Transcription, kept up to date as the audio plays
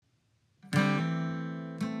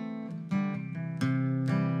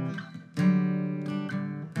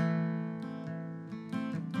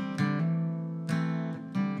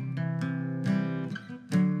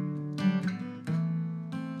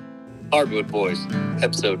Hardwood Boys,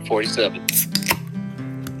 episode 47.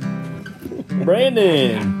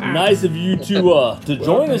 Brandon, nice of you to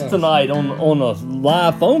join us tonight on a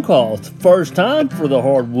live phone call. It's the first time for the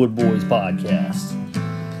Hardwood Boys podcast.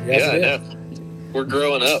 Yes, I know. We're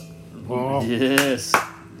growing up. Oh. Yes.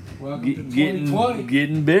 Welcome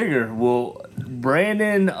getting bigger. Well,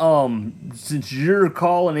 Brandon, since you're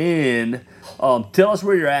calling in, tell us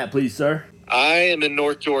where you're at, please, sir. I am in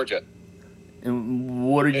North Georgia. And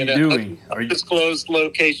what are you doing? Are you disclosed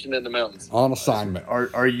location in the mountains? On assignment.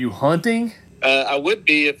 Are you hunting? I would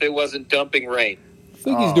be if it wasn't dumping rain. I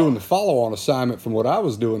think he's doing the follow-on assignment from what I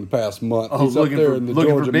was doing the past month. Oh, He's up there in the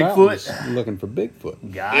Georgia mountains looking for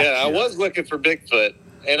Bigfoot. Gotcha. Yeah, I was looking for Bigfoot.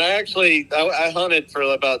 And I hunted for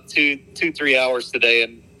about 2-3 hours today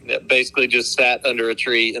and basically just sat under a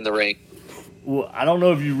tree in the rain. Well, I don't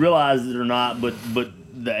know if you realize it or not, but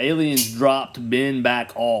the aliens dropped Ben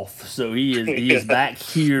back off, so he is back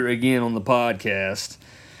here again on the podcast.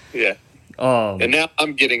 Yeah. And now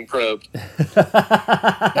I'm getting probed.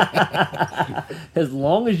 As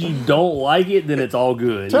long as you don't like it, then it's all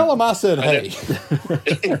good. Tell him I said hey.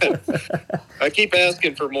 I keep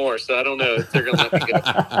asking for more, so I don't know if they're going to let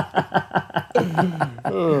me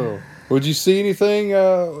go. Would you see anything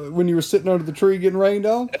when you were sitting under the tree getting rained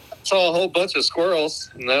on? I saw a whole bunch of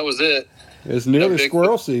squirrels, and that was it. It's nearly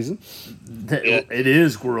squirrel season. It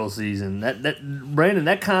is squirrel season. That Brandon,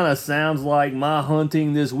 that kind of sounds like my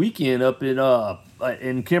hunting this weekend up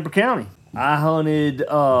in Kemper County. I hunted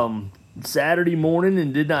Saturday morning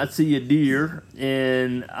and did not see a deer,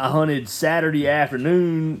 and I hunted Saturday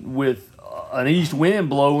afternoon with an east wind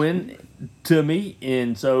blowing to me,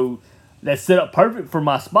 and so that set up perfect for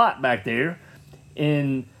my spot back there,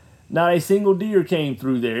 and not a single deer came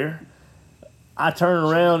through there. I turn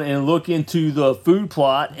around and look into the food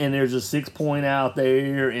plot, and there's a 6-point out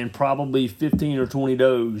there and probably 15 or 20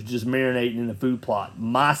 does just marinating in the food plot.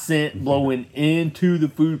 My scent blowing into the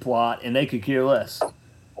food plot, and they could care less.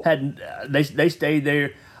 They stayed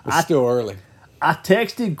there. It's still early. I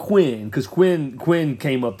texted Quinn because Quinn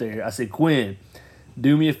came up there. I said, Quinn,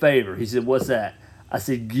 do me a favor. He said, what's that? I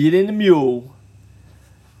said, get in the mule,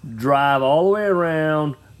 drive all the way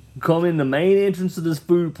around, come in the main entrance of this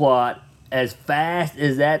food plot as fast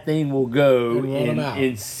as that thing will go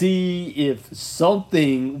and see if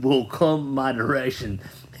something will come my direction.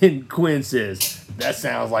 And Quinn says, that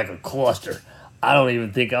sounds like a cluster. I don't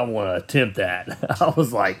even think I want to attempt that. I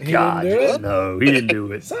was like, God, no, he didn't do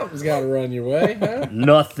it. Something's got to run your way, huh?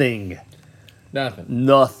 Nothing.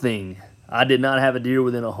 Nothing. I did not have a deer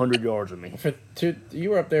within 100 yards of me.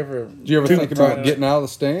 You were up there for... Did you ever think about getting out of the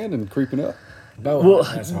stand and creeping up? Well,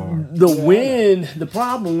 the wind, the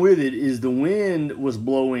problem with it is the wind was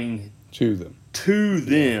blowing to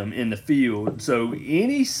them in the field. So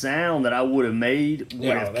any sound that I would have made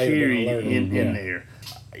would have carried in there.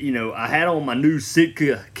 You know, I had on my new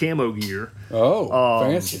Sitka camo gear. Oh,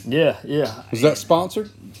 fancy. Yeah. Was that sponsored?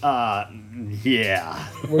 Yeah.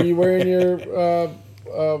 Were you wearing your,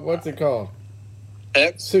 what's it called?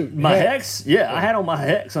 Hex? Suit. My Hex? Yeah, I had on my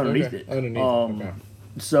Hex underneath it. Okay.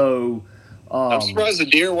 So... I'm surprised the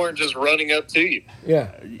deer weren't just running up to you.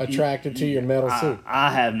 Yeah, attracted to your metal suit.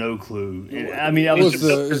 I have no clue.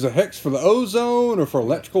 Is the Hex for the ozone or for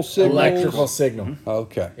electrical signals? Electrical signal.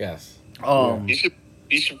 Okay. Yes.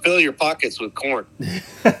 You should fill your pockets with corn.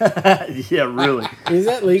 Yeah, really. Is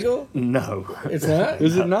that legal? No. It's not?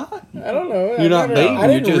 Is it not? I don't know. You're not baiting. I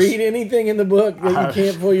didn't read anything in the book that you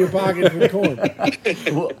can't fill your pockets with corn.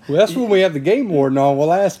 Well, that's when we have the game warden on.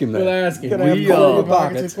 We'll ask him that. We'll ask him. We fill your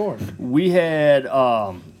pockets with corn. We had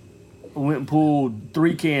went and pulled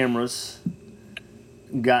 3 cameras.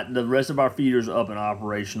 Got the rest of our feeders up and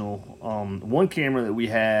operational. One camera that we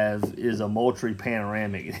have is a Moultrie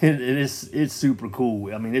panoramic, and it's super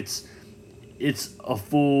cool. I mean, it's a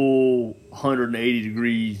full 180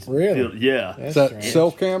 degrees. Really? Field. Yeah. Is that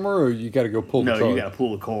cell camera, or you got to go pull the card? No, you got to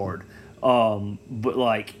pull the card. But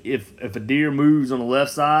like if a deer moves on the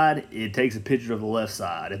left side, it takes a picture of the left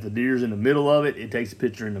side. If the deer's in the middle of it, it takes a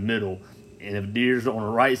picture in the middle. And if deer's on the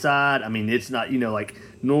right side, I mean, it's not, like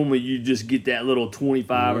normally you just get that little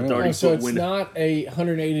 25 or 30 foot so it's window. not a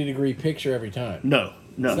 180 degree picture every time. No.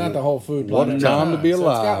 It's not the whole food What plot. a time to be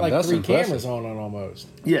alive. So it's got like That's 3 impressive. cameras on it almost.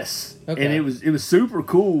 Yes. Okay. And it was super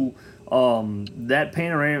cool. That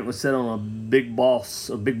panoramic was set on a big boss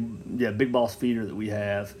feeder that we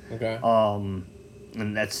have. Okay.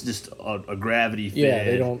 And that's just a gravity fed.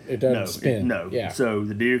 Yeah, it doesn't spin. No. Yeah. So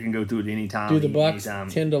the deer can go through it any time. Do the bucks anytime.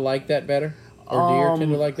 tend to like that better? Or deer tend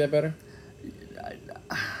to like that better?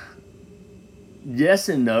 Yes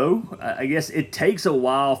and no. I guess it takes a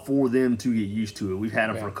while for them to get used to it. We've had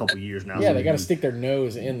them for a couple years now. Yeah, so they got to stick their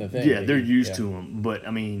nose in the thing. Yeah, they're used to them. But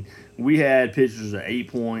I mean, we had pictures of 8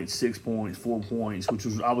 points, 6 points, 4 points,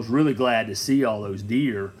 I was really glad to see all those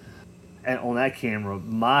deer. And on that camera,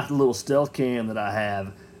 my little stealth cam that I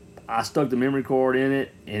have, I stuck the memory card in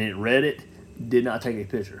it and it read it. Did not take a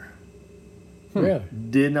picture. Really?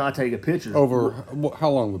 Did not take a picture. Over how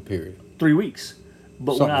long of a period? 3 weeks.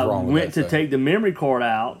 But Something's when I wrong with went that to thing. take the memory card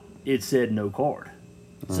out, it said no card.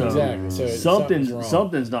 So Exactly. So something's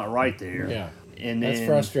wrong. not right there. Yeah. And That's then,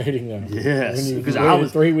 frustrating, though. Yes, When you because waited I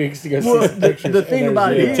was 3 weeks to go Well, see some pictures. the thing and about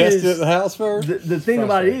there's it zero. Test it at the house first. The thing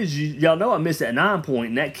about it is, y'all know I missed that 9 point,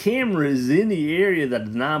 and that camera is in the area that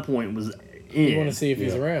the 9 point was in. You want to see if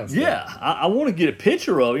he's around. still. Yeah, I want to get a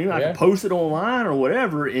picture of him. I Yeah. can post it online or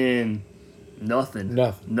whatever, and nothing.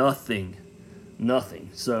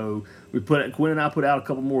 So Quinn and I put out a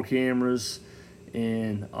couple more cameras,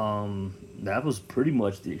 and that was pretty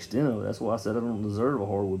much the extent of it. That's why I said I don't deserve a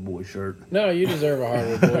Hardwood Boy shirt. No, you deserve a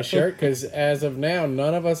Hardwood Boy shirt because as of now,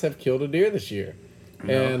 none of us have killed a deer this year.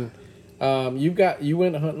 No. And you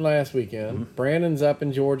went hunting last weekend. Mm-hmm. Brandon's up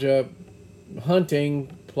in Georgia hunting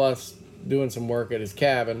plus doing some work at his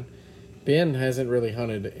cabin. Ben hasn't really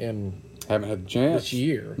hunted in Haven't had a chance. this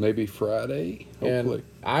year. Maybe Friday, hopefully. And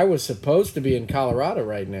I was supposed to be in Colorado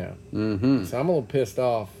right now. Mm-hmm. So I'm a little pissed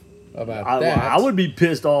off about that. I would be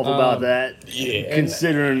pissed off about that, yeah.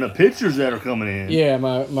 considering the pictures that are coming in. Yeah,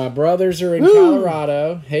 my brothers are in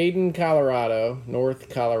Colorado, Hayden, Colorado, North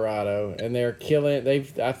Colorado, and they're killing.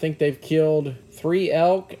 I think they've killed 3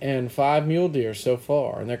 elk and 5 mule deer so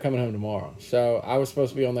far, and they're coming home tomorrow. So I was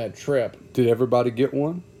supposed to be on that trip. Did everybody get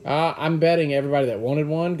one? I'm betting everybody that wanted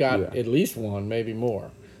one got at least one, maybe more.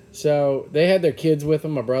 So they had their kids with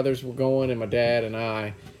them. My brothers were going, and my dad and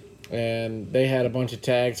I. And they had a bunch of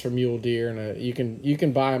tags for mule deer, and you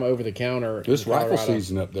can buy them over the counter. It's in rifle Colorado.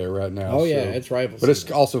 season up there right now. Oh yeah, so- it's rifle But season.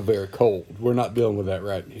 it's also very cold. We're not dealing with that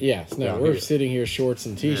right now. Yes, no, down we're here. sitting here shorts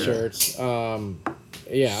and t-shirts. I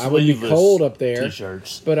would be Sleeveless cold up there,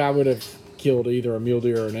 T-shirts. but I would have killed either a mule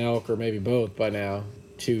deer or an elk or maybe both by now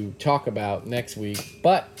to talk about next week.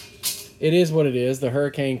 But it is what it is. The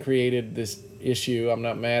hurricane created this issue. I'm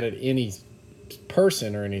not mad at any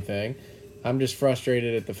person or anything. I'm just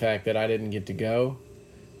frustrated at the fact that I didn't get to go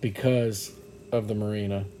because of the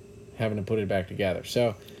marina having to put it back together.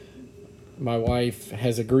 So my wife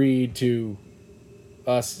has agreed to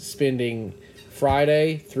us spending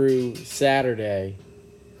Friday through Saturday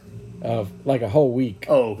of like a whole week.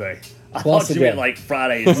 Oh, okay. I Plus thought a you meant day. like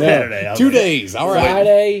Friday and Saturday. I was 2 like, days. All right.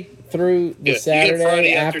 Friday through the You get Saturday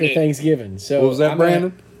Friday after afternoon. Thanksgiving. So What was that, I'm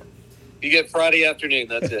Brandon? You get Friday afternoon.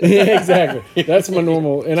 That's it. Yeah, exactly. That's my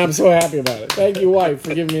normal, and I'm so happy about it. Thank you, wife,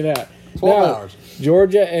 for giving me that. 12 Now, hours.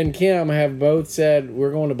 Georgia and Kim have both said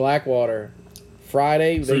we're going to Blackwater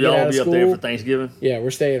Friday. So they get out y'all of be up school. there for Thanksgiving? Yeah,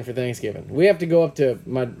 we're staying for Thanksgiving. We have to go up to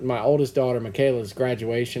my oldest daughter, Michaela's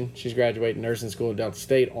graduation. She's graduating nursing school at Delta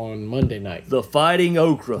State on Monday night. The Fighting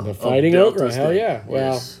Okra. The of Fighting Delta Okra, hell State. yeah.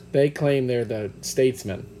 Well, Yes. they claim they're the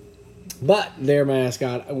statesmen. But their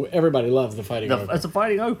mascot, everybody loves the Fighting Okra. It's a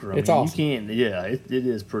Fighting Okra. It's You awesome. can't, yeah, it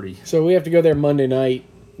is pretty. So we have to go there Monday night.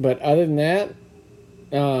 But other than that,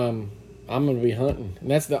 I'm going to be hunting.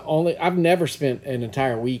 And that's the only... I've never spent an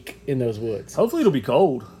entire week in those woods. Hopefully it'll be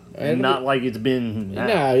cold. It'll And not be- like it's been.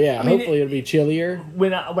 No, yeah. I mean, hopefully it'll be chillier.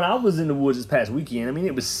 when I was in the woods this past weekend, I mean,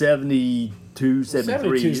 it was 72,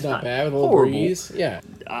 73. 72's It's not bad with a little horrible. breeze. Yeah.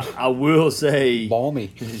 I will say, Balmy.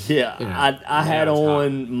 yeah, I had it's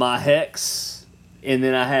on my Hex, and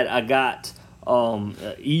then I got an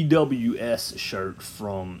EWS shirt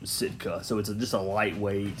from Sitka. So it's just a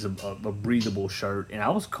lightweight, it's a breathable shirt, and I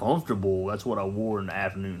was comfortable. That's what I wore in the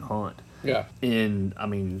afternoon hunt. Yeah. And I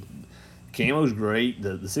mean, camo's great.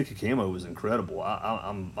 The Sitka camo was incredible.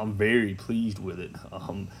 I'm very pleased with it.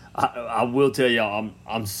 I will tell y'all,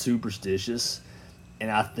 I'm superstitious, and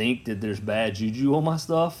I think that there's bad juju on my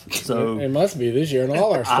stuff. So It must be this year and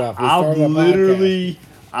all our stuff. We I started a podcast literally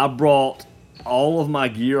I brought all of my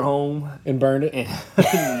gear home. and burned it.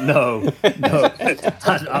 No.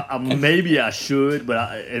 Maybe I should,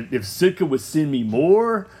 but if Sitka would send me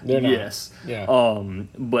more, They're not. yes. Yeah.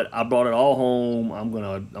 But I brought it all home. I'm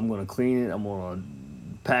gonna clean it. I'm gonna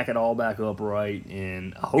pack it all back up right,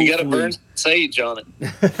 and hopefully You got to burn sage on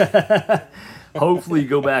it. hopefully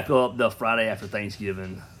go back up the Friday after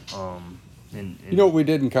Thanksgiving. And You know what we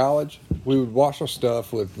did in college? We would wash our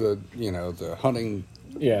stuff with the hunting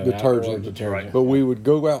Yeah. the detergent. outdoor detergent. But we would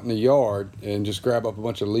go out in the yard and just grab up a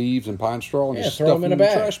bunch of leaves and pine straw and Yeah, just throw stuff 'em in them a in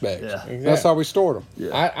bag. trash bags. Yeah. Exactly. That's how we stored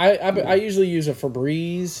them. I usually use a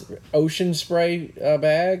Febreze ocean spray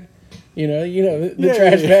bag the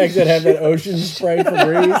trash bags that have that ocean spray for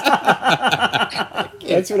breeze.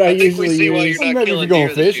 That's what I think usually we see why use. you're not Maybe if you're killing going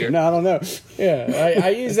deer this year. fishing. No, I don't know. Yeah, I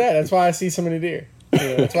use that. That's why I see so many deer.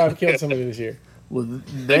 That's why I've killed somebody this year. Well, They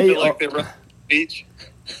they feel are. like they're on the beach.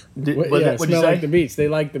 What'd you Smell say? like the beach. They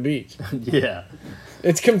like the beach. Yeah.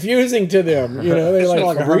 It's confusing to them. They Smell like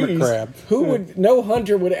like a hermit Febreze. crab. No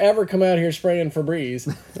hunter would ever come out here spraying Febreze.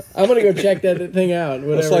 I'm going to go check that thing out.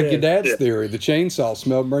 Whatever It's like it your is. dad's theory. The chainsaw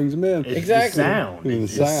smell brings them in. It's Exactly. The sound. The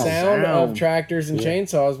It's The sound. sound of sound. tractors and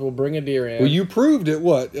chainsaws will bring a deer in. Well, you proved it,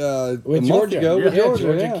 what, with a month Georgia. ago with Yeah, Georgia.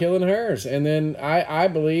 Georgia Yeah. killing hers, and then I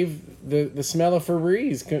believe the smell of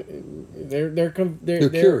Febreze. They're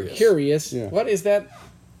curious. Curious. Yeah. What is that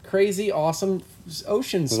crazy, awesome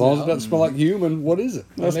ocean As smell? long as it doesn't smell like human, what is it?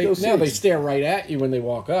 Let's go see. Now they stare right at you when they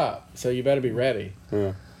walk up, so you better be ready.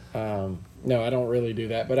 Yeah. No, I don't really do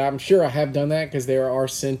that, but I'm sure I have done that because there are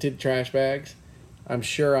scented trash bags. I'm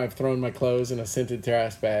sure I've thrown my clothes in a scented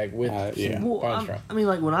trash bag with Yeah. some Well, pine straw. I mean,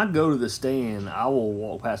 like when I go to the stand, I will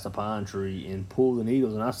walk past a pine tree and pull the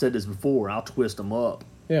needles, and I've said this before. I'll twist them up.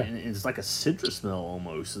 Yeah. And it's like a citrus smell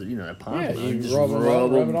almost. That pine. Yeah, smell. you just rub 'em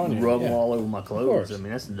it on you. rub them Yeah. all over my clothes. course. I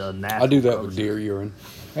mean, that's the natural. I do that with process. deer urine.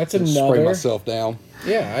 That's Just another. spray myself down.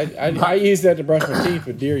 Yeah, I use that to brush my teeth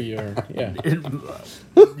with deer urine. Yeah.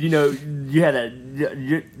 You had a.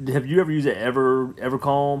 Have you ever used an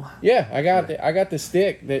Evercalm? Yeah, I got the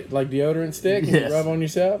stick that like deodorant stick and Yes. you rub on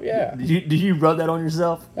yourself. Yeah, Do you rub that on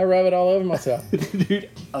yourself? I rub it all over myself. Dude,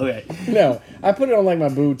 okay. No, I put it on like my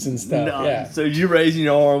boots and stuff. No, Yeah. So you raising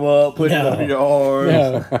your arm up, putting it No. under your arm.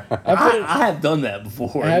 No, I put it. I have done that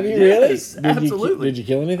before. Have you Yes, really? absolutely. Did you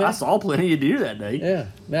kill anything? I saw plenty of deer that day. Yeah.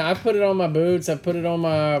 Now I put it on my boots. I put it on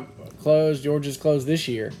my clothes, George's clothes this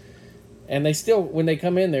year, and they still, when they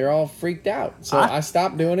come in, they're all freaked out. So I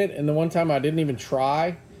stopped doing it. And the one time I didn't even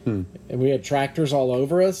try, and we had tractors all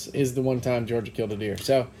over us, is the one time Georgia killed a deer.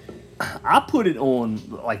 So I put it on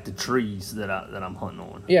like the trees that I'm hunting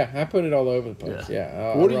on. yeah, I put it all over the place.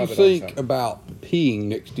 Yeah. What do you think about peeing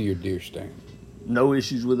next to your deer stand? No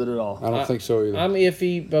issues with it at all. I don't think so either. I'm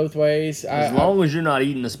iffy both ways. As long as you're not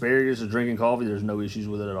eating asparagus or drinking coffee, there's no issues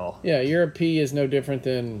with it at all. Yeah, your pee is no different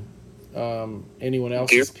than anyone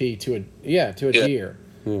else's pee to a deer.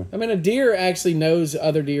 Yeah. I mean, a deer actually knows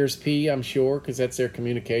other deer's pee, I'm sure, because that's their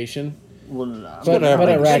communication. Well, But whatever. a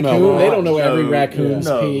Smell raccoon, they like- don't know every No, raccoon's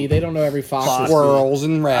no. pee. They don't know every fox's pee. Squirrels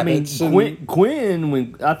and I mean, rabbits. and Quinn,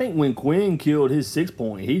 when Quinn killed his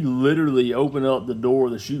 6-point, he literally opened up the door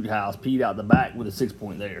of the shoot house, peed out the back with a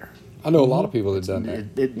 6-point there. I know a lot of people that done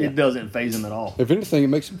that. It doesn't phase him at all. If anything, it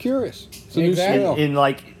makes them curious. It's a Exactly. new smell. And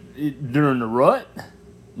like during the rut,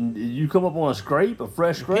 you come up on a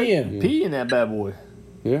fresh scrape, Peeing. pee in that bad boy.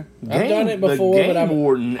 Yeah. I've done it before, the but game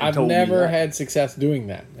warden I've told me never that. had success doing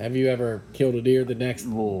that. Have you ever killed a deer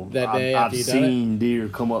Well, that day I've after you done it? seen deer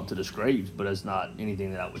come up to the scrapes, but it's not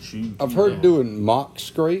anything that I would shoot. I've heard doing mock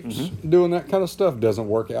scrapes, doing that kind of stuff doesn't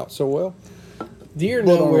work out so well. Deer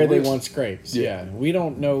But know on where a they risk. want scrapes. Yeah. Yeah, we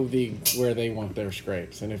don't know where they want their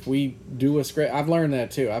scrapes. And if we do a scrape, I've learned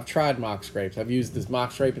that too. I've tried mock scrapes. I've used this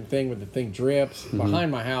mock scraping thing where the thing drips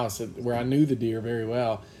behind my house where I knew the deer very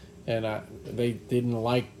well, and they didn't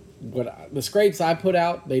like the scrapes I put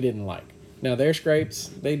out. They didn't like. Now their scrapes,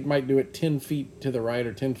 they might do it 10 feet to the right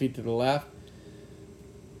or 10 feet to the left,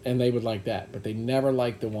 and they would like that. But they never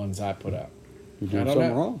liked the ones I put out. You're doing I don't something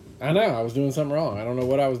know. wrong. I know I was doing something wrong. I don't know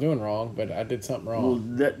what I was doing wrong, but I did something Well,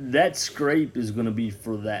 wrong. that scrape is going to be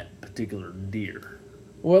for that particular deer.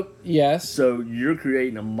 Well, yes. So you're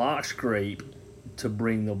creating a mock scrape to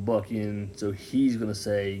bring the buck in. So he's going to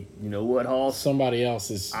say, you know what, Hoss? Somebody else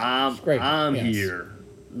is I'm scraping. Yes. here.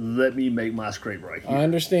 Let me make my scrape right here. I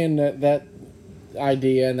understand that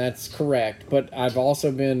idea, and that's correct. But I've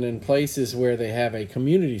also been in places where they have a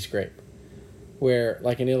community scrape, where,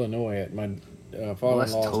 like in Illinois, at my Well,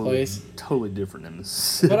 father-in-law's place. totally different than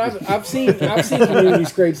Mississippi. But I've seen community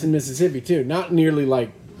scrapes in Mississippi too. Not nearly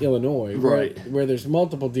like Illinois, Right. Where there's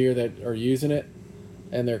multiple deer that are using it,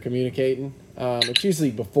 and they're communicating. It's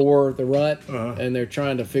usually before the rut, and they're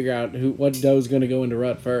trying to figure out what doe's going to go into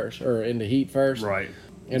rut first or into heat first. Right.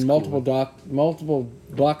 And multiple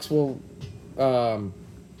bucks will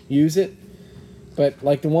use it, but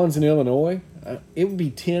like the ones in Illinois, it would be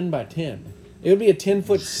 10 by 10. It would be a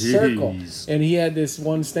 10-foot circle, Jeez. and he had this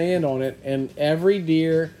one stand on it, and every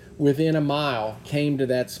deer within a mile came to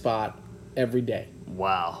that spot every day.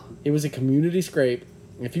 Wow. It was a community scrape.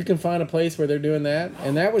 If you can find a place where they're doing that,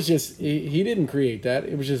 and that was just he didn't create that;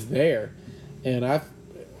 it was just there, and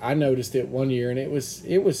I noticed it one year, and it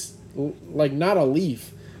was like not a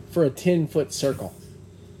leaf for a 10-foot circle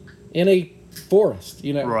in a forest,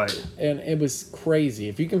 you know. Right. And it was crazy.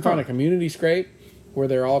 If you can find a community scrape where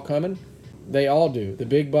they're all coming, they all do. The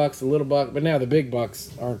big bucks, the little buck, but now the big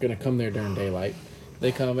bucks aren't going to come there during daylight.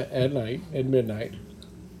 They come at night, at midnight.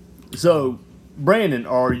 So, Brandon,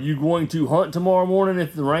 are you going to hunt tomorrow morning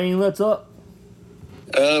if the rain lets up?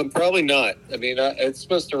 Probably not. I mean, it's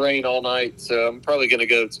supposed to rain all night, so I'm probably going to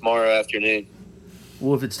go tomorrow afternoon.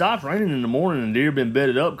 Well, if it stops raining in the morning and deer have been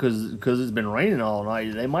bedded up because it's been raining all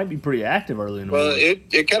night, they might be pretty active early in the Well, morning.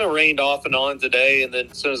 it kind of rained off and on today, and then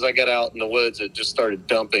as soon as I got out in the woods, it just started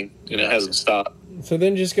dumping, and it hasn't stopped. So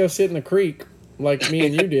then just go sit in the creek like me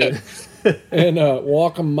and you did and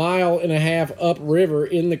walk 1.5 miles upriver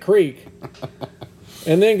in the creek.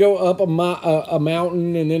 And then go up a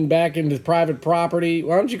mountain and then back into private property.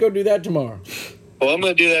 Why don't you go do that tomorrow? Well, I'm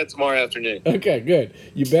going to do that tomorrow afternoon. Okay, good.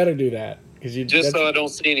 You better do that. Just so I don't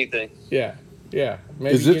see anything. Yeah.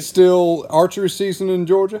 Maybe Is it still archery season in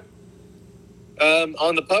Georgia?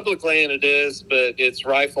 On the public land it is, but it's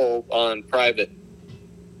rifle on private.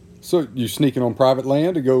 So you sneaking on private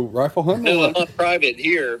land to go rifle hunting? No, I'm not private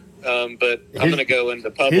here, but I'm going to go into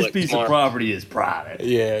public His piece tomorrow. of property is private.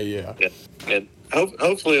 Yeah. Yeah. And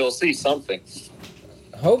hopefully we'll see something.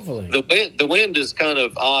 Hopefully. The wind is kind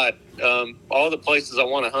of odd. All the places I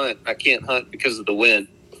want to hunt, I can't hunt because of the wind.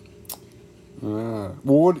 Well,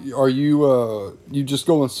 what are you? You just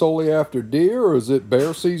going solely after deer, or is it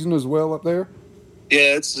bear season as well up there?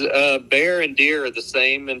 Yeah, it's bear and deer are the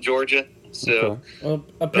same in Georgia. So Okay. Well,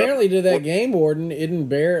 apparently to that game warden, isn't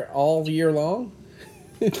bear all year long?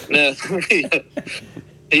 no,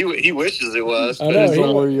 he wishes it was. I But know. Depends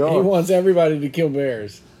on where you He are. wants everybody to kill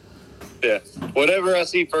bears. yeah, whatever I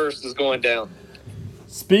see first is going down.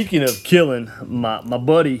 Speaking of killing, my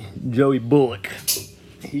buddy Joey Bullock,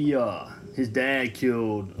 his dad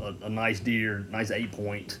killed a nice deer, nice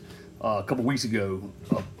 8-point, a couple weeks ago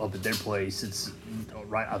up at their place. It's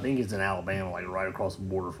right, I think it's in Alabama, like right across the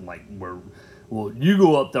border from like where. Well, you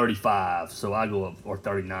go up 35, so I go up, or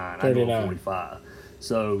 39. I go 39. up 45.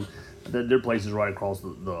 So their place is right across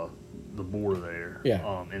the border there.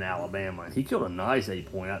 Yeah. In Alabama. He killed a nice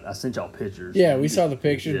 8-point. I sent y'all pictures. Yeah, we saw the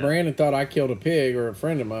pictures. Yeah. Brandon thought I killed a pig, or a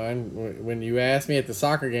friend of mine, when you asked me at the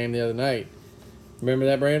soccer game the other night. Remember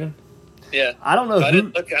that, Brandon? Yeah, I don't know I who.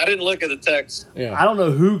 didn't look at the text. Yeah. I don't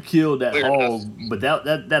know who killed that Weird hog, enough. but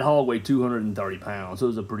that hog weighed 230 pounds, so it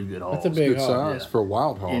was a pretty good hog. That's a big Good hog. size yeah. for a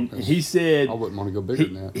wild hog. And That's- he said I wouldn't want to go bigger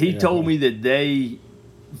than that. he Yeah. told me that they,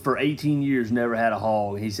 for 18 years, never had a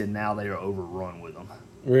hog. He said now they are overrun with them.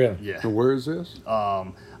 Really? Yeah. And where is this?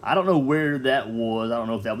 I don't know where that was. I don't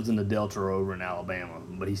know if that was in the Delta or over in Alabama,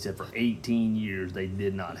 but he said for 18 years they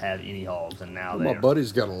did not have any hogs, and now My they are.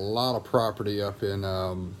 buddy's got a lot of property up in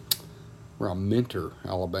around Mentor,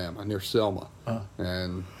 Alabama, near Selma,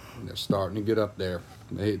 and they're starting to get up there.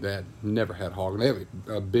 They never had hog, and they have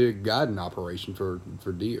a big guiding operation for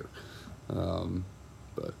deer.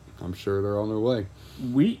 But I'm sure they're on their way.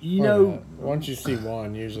 You know, once you see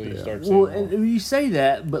one, usually you Yeah. start seeing well, more. and you say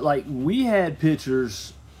that, but like we had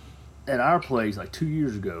pictures at our place like 2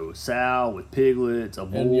 years ago, sow with piglets, a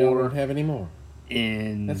And y'all boar, don't have any more.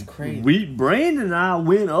 and That's crazy. Brandon and I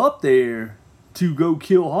went up there to go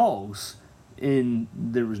kill hogs, and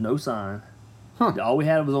there was no sign. Huh. All we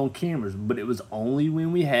had was on cameras, but it was only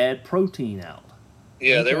when we had protein out.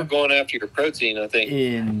 Yeah, they Okay. were going after your protein, I think.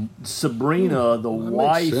 And Sabrina, the That makes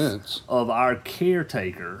wife sense. of our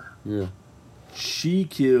caretaker, Yeah. she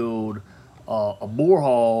killed a boar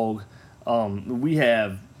hog. We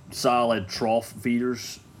have solid trough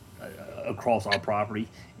feeders across our property,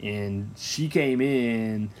 and she came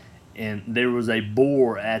in, and there was a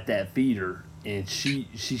boar at that feeder, and she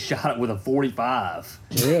shot it with a 45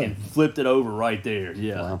 Really? and flipped it over right there.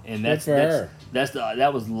 Yeah, Wow. and Good for her.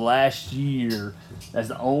 that was last year. That's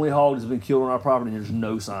the only hog that's been killed on our property. And there's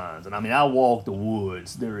no signs, and I mean I walk the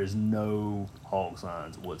woods. There is no hog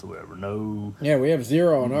signs whatsoever. No. Yeah, we have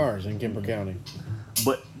 0 on ours in Kemper County.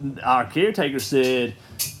 But our caretaker said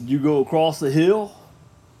you go across the hill,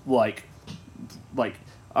 like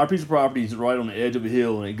our piece of property is right on the edge of a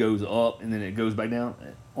hill, and it goes up and then it goes back down.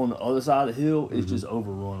 On the other side of the hill, it's just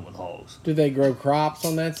overrun with hogs. Do they grow crops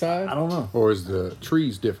on that side? I don't know. Or is the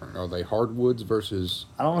trees different? Are they hardwoods versus?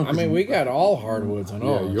 I don't know. I mean, we got all hardwoods on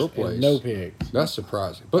Yeah, ours. your and place. no pigs. That's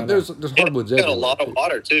surprising. I But know. there's hardwoods Got a everywhere. lot of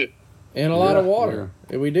water too. And a lot of Yeah, water.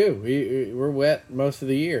 We do. We're wet most of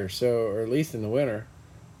the year, so or at least in the winter.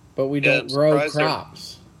 But we Yeah, don't I'm grow surprised they're-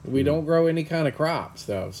 crops. We don't grow any kind of crops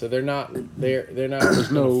though, so they're not not There's gonna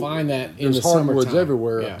no- find that in There's the hardwoods summertime.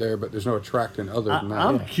 everywhere Yeah. up there, but there's no attractant other than that.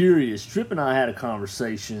 I'm Yeah. curious. Tripp and I had a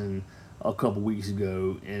conversation a couple weeks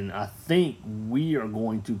ago, and I think we are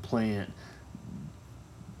going to plant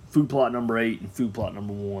food plot number 8 and food plot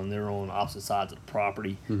number 1. They're on opposite sides of the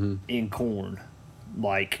property in corn,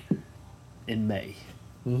 like in May.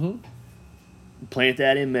 Plant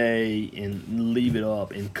that in May and leave it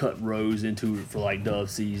up and cut rows into it for like dove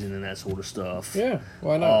season and that sort of stuff. Yeah,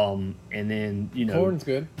 why not? And then Corn's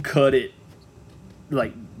good. cut it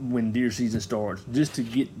like when deer season starts, just to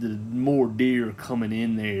get the more deer coming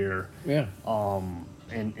in there. Yeah.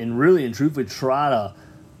 And really and truthfully try to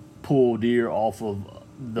pull deer off of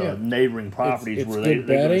the neighboring properties It's where good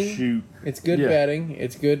they're going to bedding. shoot. It's good bedding.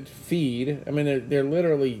 It's good feed. I mean, they're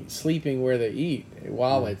literally sleeping where they eat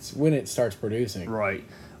while when it starts producing. Right.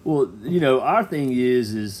 Well, our thing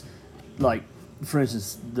is like, for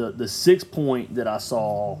instance, the 6 point that I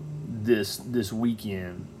saw this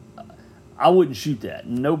weekend, I wouldn't shoot that.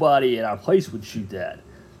 Nobody at our place would shoot that.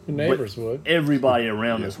 The neighbors But would. Everybody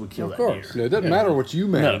around us would kill Of that course. deer. It doesn't matter what you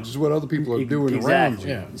manage; it's what other people are doing around Exactly.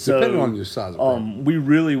 you. Yeah. So, Depending on your size of property. we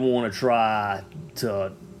really want to try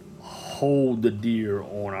to hold the deer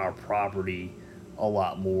on our property a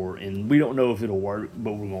lot more, and we don't know if it'll work,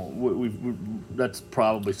 but we're going. That's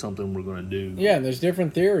probably something we're going to do. Yeah, and there's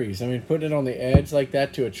different theories. I mean, putting it on the edge like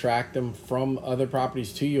that to attract them from other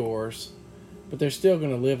properties to yours, but they're still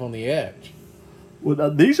going to live on the edge. Well, now,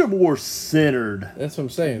 these are more centered. That's what I'm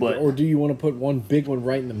saying. But- Or do you want to put one big one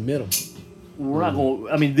right in the middle? We're not going.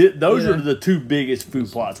 I mean, those Yeah. are the 2 biggest food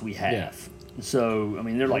plots we have. Yeah. So, I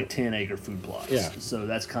mean, they're like 10-acre food plots. Yeah. So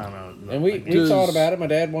that's kind of. And we Does- thought about it. My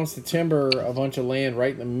dad wants to timber a bunch of land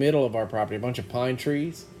right in the middle of our property, a bunch of pine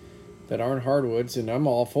trees that aren't hardwoods, and I'm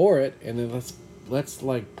all for it. And then let's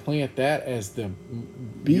like plant that as the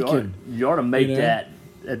beacon. You ought to make You know? that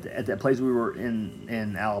at that place we were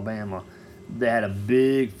in Alabama. They had a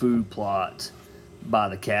big food plot by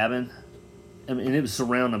the cabin. I mean, and it was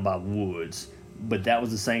surrounded by woods, but that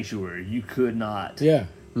was the sanctuary. You could not. Yeah.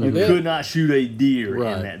 You And then- could not shoot a deer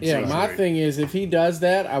Right. in that Yeah, sanctuary. my thing is if he does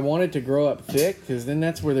that, I want it to grow up thick because then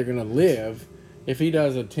that's where they're going to live. If he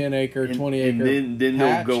does a 10-acre, 20-acre and then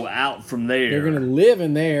patch, they'll go out from there. they're going to live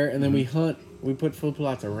in there, and then we hunt. We put food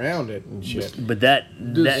plots around it and shit. But that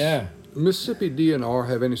Yeah. Mississippi DNR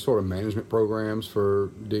have any sort of management programs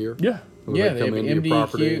for deer? yeah. Will Yeah, they they come have into your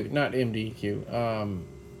property? MDQ, not MDQ.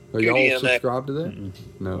 Are y'all QDMA. subscribed to that?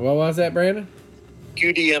 No. What was that, Brandon?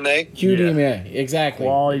 QDMA. QDMA, exactly.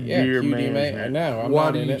 Quality yeah, deer QDMA. management. No, I'm Why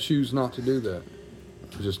not do in you it. choose not to do that?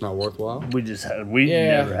 It's just not worthwhile. We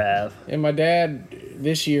Yeah. never have. And my dad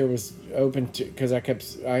this year was open to because I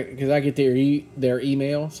get their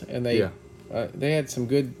emails and they had some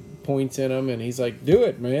good points in them, and he's like, "Do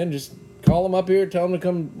it, man. Just call them up here, tell them to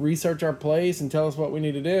come research our place and tell us what we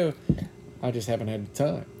need to do." I just haven't had the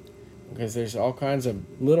time because there's all kinds of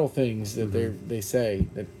little things that they say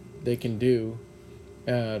that they can do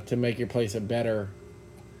to make your place a better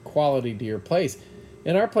quality deer place.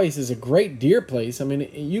 And our place is a great deer place. I mean,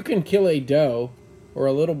 you can kill a doe or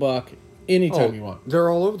a little buck anytime you want. They're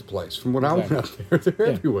all over the place. From when I went out there, they're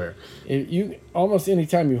everywhere. You almost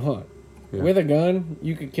anytime you hunt Yeah. with a gun,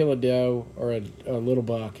 you could kill a doe or a little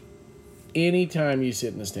buck anytime you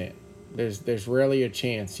sit in the stand. There's rarely a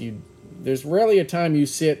chance there's rarely a time you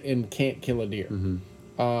sit and can't kill a deer.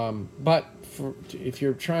 But if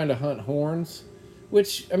you're trying to hunt horns,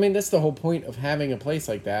 which I mean that's the whole point of having a place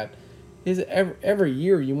like that, is every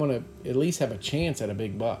year you want to at least have a chance at a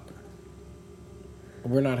big buck.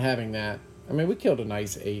 We're not having that. I mean, we killed a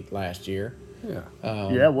nice 8 last year. Yeah.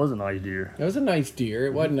 Yeah, that was a nice deer. It was a nice deer.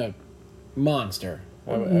 It wasn't a monster.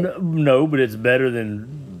 No, but it's better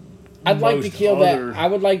than. I'd like to most kill other- that. I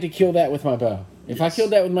would like to kill that with my bow. If I killed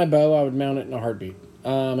that with my bow, I would mount it in a heartbeat.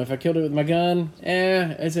 If I killed it with my gun,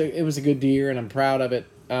 it was a good deer, and I'm proud of it.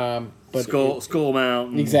 But Skull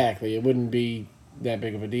Mountain. exactly, it wouldn't be that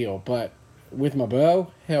big of a deal. But with my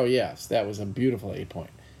bow, hell yes, that was a beautiful 8 point.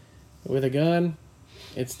 With a gun,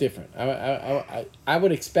 it's different. I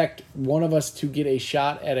would expect one of us to get a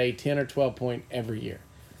shot at a 10 or 12 point every year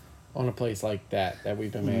on a place like that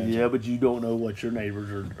we've been managing. Yeah, but you don't know what your neighbors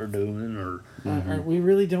are doing, or We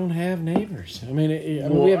really don't have neighbors. I mean,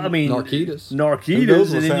 well, we have, I mean, Narquitas. Who Narquitas,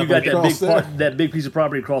 knows and what's then you got happening across there? that big piece of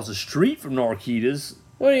property across the street from Narquitas.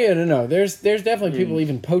 well, yeah, no. There's definitely people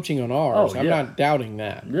even poaching on ours. Oh, I'm yeah. not doubting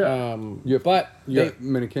that. Yeah. But You got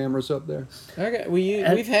many cameras up there?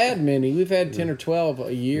 we've had many. We've had 10 or 12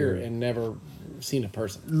 a year and never seen a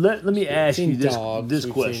person. Let me ask Seen you this dogs. this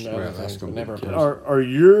we've question: Seen other Yeah, that's things, gonna but be never a the person. Are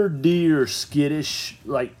your deer skittish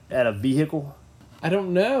like at a vehicle? I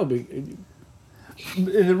don't know. But And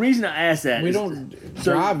the reason I ask that We is- don't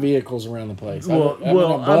so- drive vehicles around the place. Well, I'm in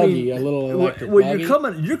a buggy, a little electric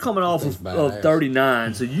buggy. you're coming off of badass.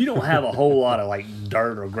 39, so you don't have a whole lot of like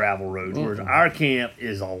dirt or gravel roads. Whereas our camp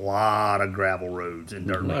is a lot of gravel roads and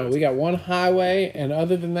dirt No, roads. we got one highway, and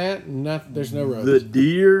other than that, there's no roads. The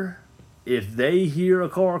deer, if they hear a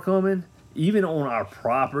car coming, even on our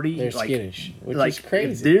property, They're like, skittish, which like is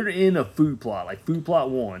crazy. if they're in a food plot, like food plot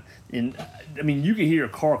 1, and I mean you can hear a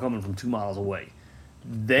car coming from 2 miles away.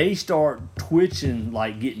 They start twitching,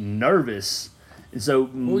 like getting nervous, and so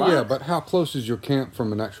Well, yeah, but how close is your camp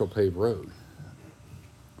from an actual paved road?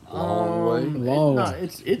 Long way. Long.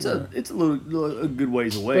 It's a little a good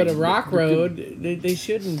ways away. But a rock road, they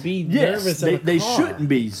shouldn't be nervous Yes, they, of a they car. shouldn't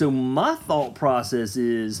be. So my thought process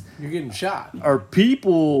is: You're getting shot. are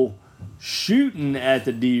people shooting at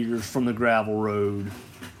the deers from the gravel road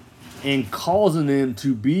and causing them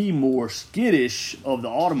to be more skittish of the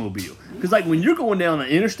automobile? Because like when you're going down the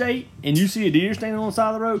interstate and you see a deer standing on the side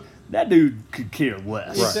of the road, that dude could care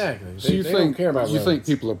less. Exactly. So They, you they think don't care about you roads. think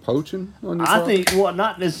people are poaching on your I property? think, well,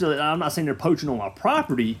 not necessarily. I'm not saying they're poaching on my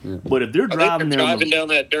property, but if they're I think driving they're down, driving the, down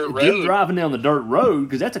that dirt if they're road. driving down the dirt road,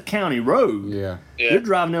 because that's a county road. Yeah. Yeah. They're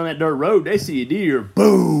driving down that dirt road. They see a deer,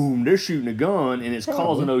 boom! They're shooting a gun, and it's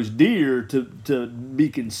causing those deer to be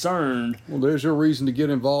concerned. Well, there's your reason to get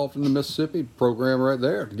involved in the Mississippi program right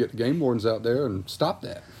there, to get the game wardens out there and stop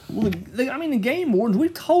that. Well, I mean, the game wardens.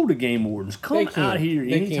 We've told the game wardens, come They can't. out here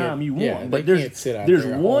They anytime can't. you want. Yeah, but they can't sit out there's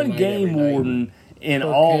there all one night, game every night. warden in Per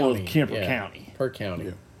all county. of Kemper Yeah. County. Per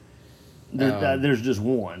county. Yeah. There's just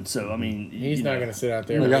one. So I mean, He's you not know, going to sit out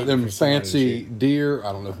there. They got waiting them for somebody to fancy shoot. deer.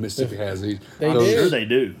 I don't know if Mississippi has these. They I'm do. sure they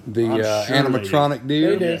do. The I'm sure animatronic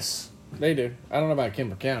deer. They do. Yes. They do. I don't know about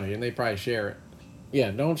Kemper County, and they probably share it.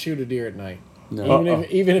 Yeah, don't shoot a deer at night. No.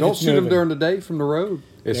 Even if Don't it's shoot them moving. during the day from the road.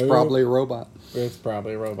 It's No. probably a robot. It's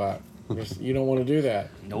probably a robot. You don't want to do that.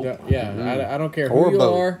 Nope. Yeah, I don't care Or who a you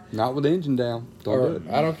boat. are, Not with the engine down. Don't or do it.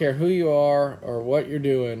 I don't care who you are or what you're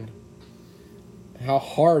doing. How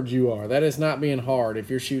hard you are. That is not being hard if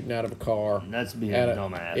you're shooting out of a car. That's being at a a-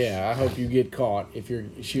 dumbass. Yeah, I hope you get caught if you're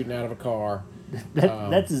shooting out of a car.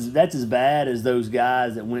 That's as bad as those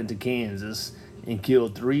guys that went to Kansas and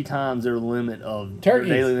killed 3 times their limit of Turkeys.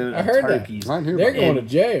 their daily limit I of heard that. turkeys. I didn't hear They're about going that. to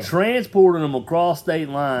jail. Transporting them across state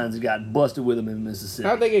lines and got busted with them in Mississippi.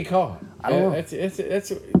 How'd they get caught? I don't know.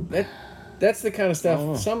 That's the kind of I don't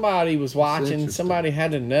know. stuff somebody was watching. interesting. Somebody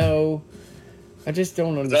had to know. I just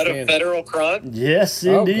don't Is that understand. a federal crime? Yes,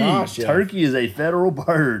 Oh, indeed. gosh, yeah. Turkey is a federal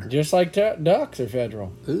bird. Just like ducks are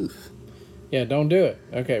federal. Oof. Yeah, don't do it.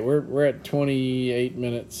 Okay, we're at 28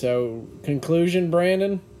 minutes. So conclusion,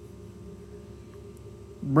 Brandon.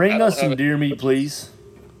 Bring I don't us some have deer meat, please.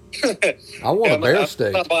 I want a bear I'm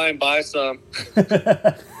steak. not buying, buy some.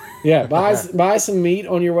 Yeah, buy some meat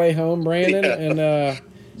on your way home, Brandon, and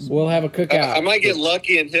we'll have a cookout. I might get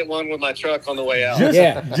lucky and hit one with my truck on the way out. Just,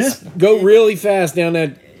 Yeah. just Go really fast down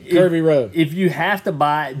that curvy road. if you have to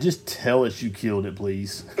buy it, just tell us you killed it,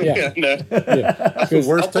 please. Yeah, No. yeah. The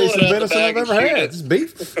worst I'll pull it tasting out the venison I've bag ever and had. shoot It's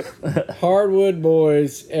beef. Hardwood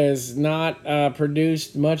Boys has not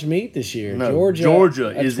produced much meat this year. No, Georgia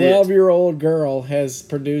Georgia is it. 12-year-old girl has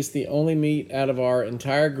produced the only meat out of our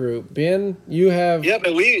entire group. Ben, you have Yeah,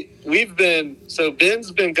 but we've been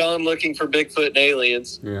Ben's been gone looking for Bigfoot and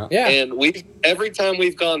aliens, Yeah. yeah. and every time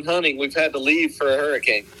we've gone hunting, we've had to leave for a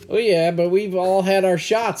hurricane. Oh yeah, but we've all had our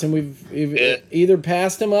shots and we've Yeah. either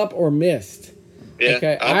passed them up or missed. Yeah,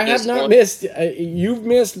 Okay, I've I have missed not one. missed. You've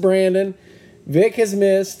missed, Brandon. Vic has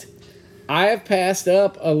missed. I have passed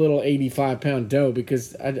up a little 85-pound doe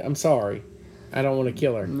because I'm sorry, I don't want to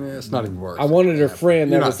kill her. Yeah, it's not even worth I wanted her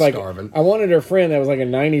friend that You're was not like starving. I wanted her friend that was like a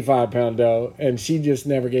 95-pound doe, and she just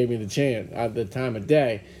never gave me the chance at the time of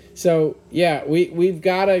day. So yeah, we've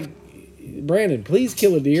got to. Brandon, please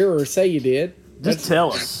kill a deer or say you did. Just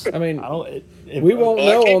tell us. I mean, I don't. we won't Well,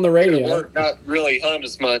 I know can't on the go to radio. work, not really hunt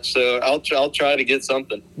as much, so I'll try to get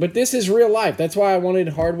something. But this is real life. That's why I wanted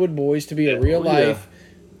Hardwood Boys to be a real life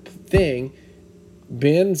thing.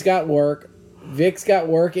 Ben's got work. Vic's got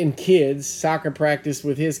work and kids, soccer practice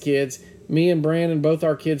with his kids. Me and Brandon, both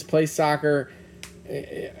our kids play soccer.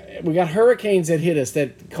 We got hurricanes that hit us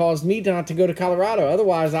that caused me not to go to Colorado.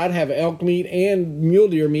 Otherwise, I'd have elk meat and mule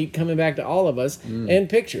deer meat coming back to all of us and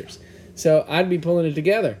pictures. So I'd be pulling it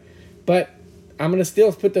together. But I'm going to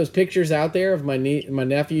still put those pictures out there of my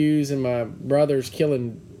nephews and my brothers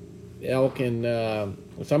killing elk. And so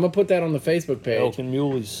I'm going to put that on the Facebook page. Elk and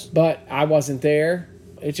muleys. But I wasn't there.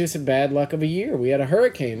 it's just a bad luck of a year. We had a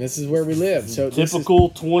hurricane. This is where we live. So Typical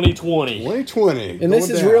 2020. 2020. and this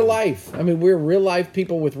is going real down. life. I mean, we're real life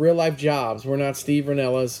people with real life jobs. We're not Steve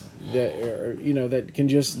Ranellas that can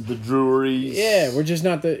just The Druries. yeah. We're just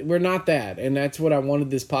not we're not that, and that's what I wanted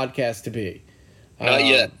this podcast to be. Not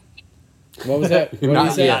yet. What was that? What did you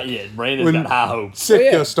Not say? Not yet. Brandon's When- got high hopes. Sitka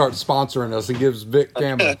Oh, yeah. starts sponsoring us and gives Vic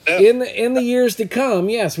Campbell. In the years to come,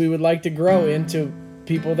 yes, we would like to grow into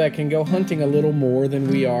people that can go hunting a little more than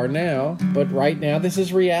we are now. But right now, this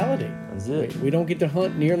is reality. That's it. We don't get to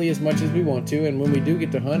hunt nearly as much as we want to, and when we do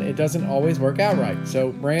get to hunt, it doesn't always work out right.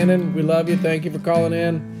 So, Brandon, we love you. Thank you for calling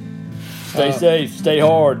in. Stay safe. Stay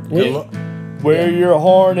hard. we- Wear your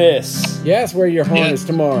harness. Yes, wear your harness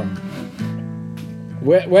tomorrow.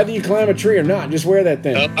 Whether you climb a tree or not, just wear that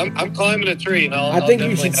thing. I'm climbing a tree, and I think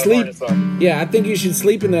you should sleep. Have harness on. Yeah, I think you should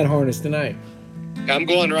sleep in that harness tonight. I'm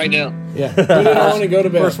going right now. Yeah, put it on and go to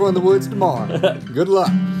bed. First one in the woods tomorrow. Good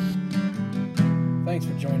luck. Thanks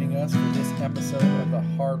for joining us for this episode of the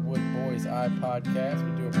Hardwood Boys Eye Podcast.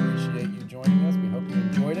 We do appreciate you joining us. We hope you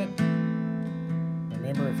enjoyed it.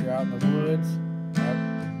 Remember, if you're out in the woods,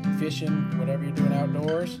 out fishing, whatever you're doing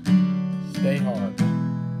outdoors, stay hard.